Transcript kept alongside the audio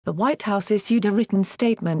The White House issued a written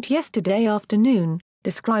statement yesterday afternoon,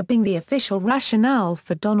 describing the official rationale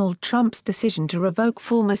for Donald Trump's decision to revoke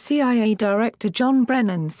former CIA Director John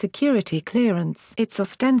Brennan's security clearance. It's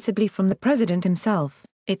ostensibly from the president himself,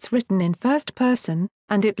 it's written in first person,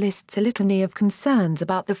 and it lists a litany of concerns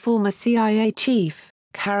about the former CIA chief,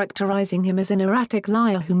 characterizing him as an erratic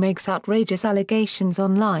liar who makes outrageous allegations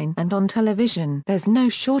online and on television. There's no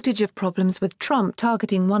shortage of problems with Trump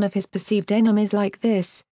targeting one of his perceived enemies like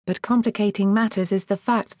this, but complicating matters is the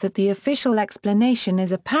fact that the official explanation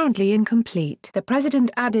is apparently incomplete. The president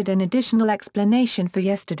added an additional explanation for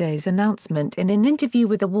yesterday's announcement in an interview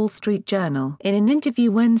with the Wall Street Journal. In an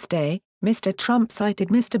interview Wednesday, Mr. Trump cited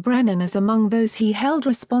Mr. Brennan as among those he held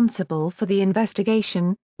responsible for the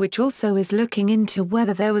investigation, which also is looking into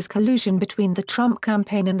whether there was collusion between the Trump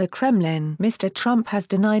campaign and the Kremlin. Mr. Trump has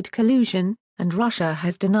denied collusion, and Russia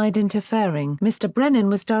has denied interfering. Mr. Brennan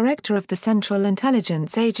was director of the Central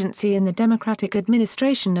Intelligence Agency in the Democratic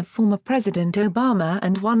administration of former President Obama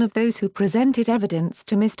and one of those who presented evidence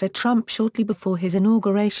to Mr. Trump shortly before his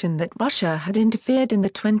inauguration that Russia had interfered in the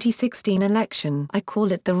 2016 election. "I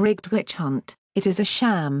call it the rigged witch hunt. It is a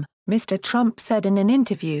sham," Mr. Trump said in an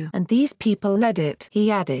interview. "And these people led it,"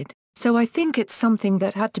 he added. "So I think it's something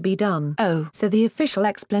that had to be done." So the official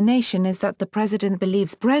explanation is that the president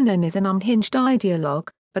believes Brennan is an unhinged ideologue,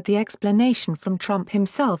 but the explanation from Trump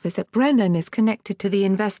himself is that Brennan is connected to the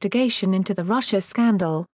investigation into the Russia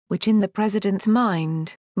scandal, which in the president's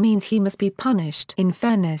mind, means he must be punished. In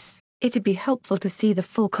fairness, it'd be helpful to see the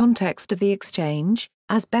full context of the exchange.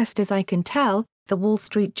 As best as I can tell, the Wall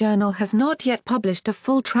Street Journal has not yet published a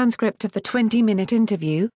full transcript of the 20-minute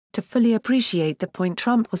interview, to fully appreciate the point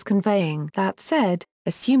Trump was conveying. That said,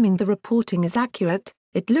 assuming the reporting is accurate,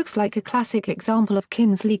 it looks like a classic example of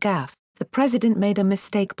Kinsley gaffe. The president made a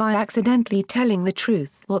mistake by accidentally telling the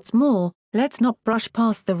truth. What's more, let's not brush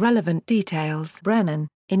past the relevant details. Brennan,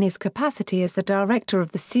 in his capacity as the director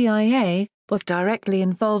of the CIA, was directly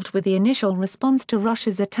involved with the initial response to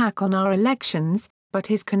Russia's attack on our elections, but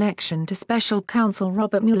his connection to special counsel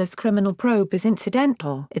Robert Mueller's criminal probe is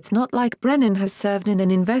incidental. It's not like Brennan has served in an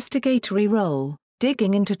investigatory role,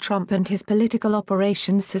 digging into Trump and his political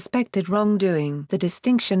operations' suspected wrongdoing. The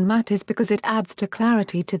distinction matters because it adds to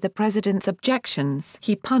clarity to the president's objections.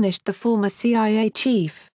 He punished the former CIA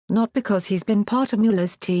chief, not because he's been part of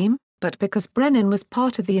Mueller's team, but because Brennan was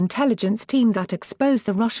part of the intelligence team that exposed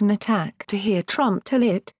the Russian attack. To hear Trump tell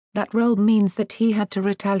it, that role means that he had to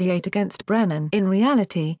retaliate against Brennan. In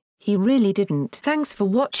reality, he really didn't. Thanks for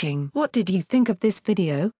watching. What did you think of this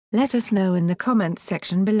video? Let us know in the comments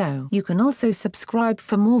section below. You can also subscribe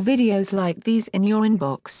for more videos like these in your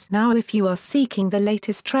inbox. Now if you are seeking the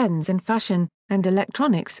latest trends in fashion, and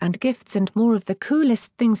electronics and gifts and more of the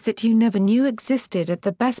coolest things that you never knew existed at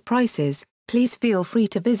the best prices, please feel free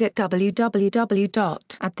to visit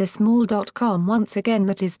www.atthismall.com. Once again,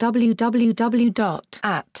 that is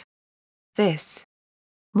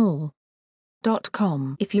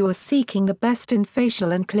www.atthismall.com. If you are seeking the best in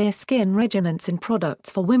facial and clear skin regimens and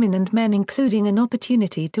products for women and men, including an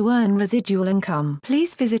opportunity to earn residual income,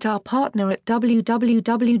 please visit our partner at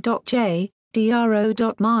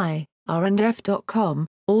www.jdro.my/r&f.com.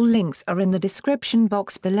 All links are in the description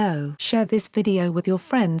box below. Share this video with your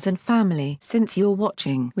friends and family. Since you're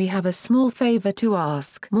watching, we have a small favor to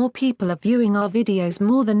ask. More people are viewing our videos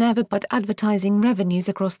more than ever, but advertising revenues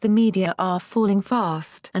across the media are falling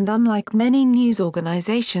fast. And unlike many news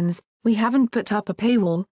organizations, we haven't put up a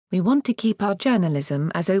paywall. We want to keep our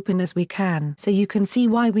journalism as open as we can. So you can see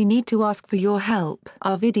why we need to ask for your help.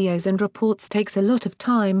 Our videos and reports takes a lot of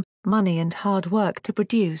time, money and hard work to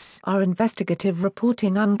produce. Our investigative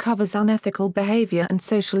reporting uncovers unethical behavior and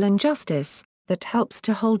social injustice that helps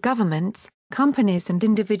to hold governments, companies and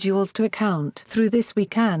individuals to account. Through this we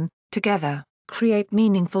can, together, create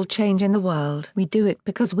meaningful change in the world. We do it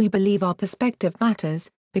because we believe our perspective matters,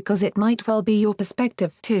 because it might well be your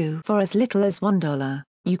perspective too. For as little as $1,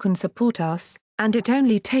 you can support us, and it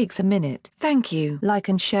only takes a minute. Thank you. Like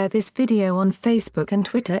and share this video on Facebook and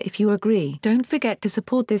Twitter if you agree. Don't forget to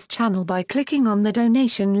support this channel by clicking on the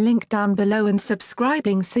donation link down below and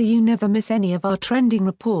subscribing so you never miss any of our trending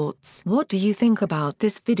reports. What do you think about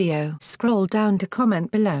this video? Scroll down to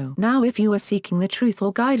comment below. Now if you are seeking the truth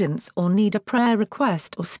or guidance or need a prayer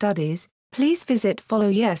request or studies, please visit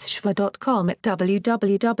followyesshva.com at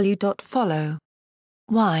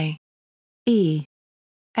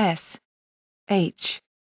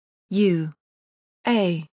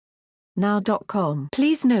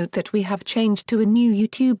Please note that we have changed to a new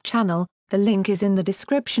YouTube channel. The link is in the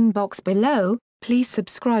description box below. Please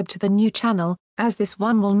subscribe to the new channel, as this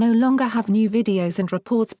one will no longer have new videos and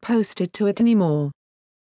reports posted to it anymore.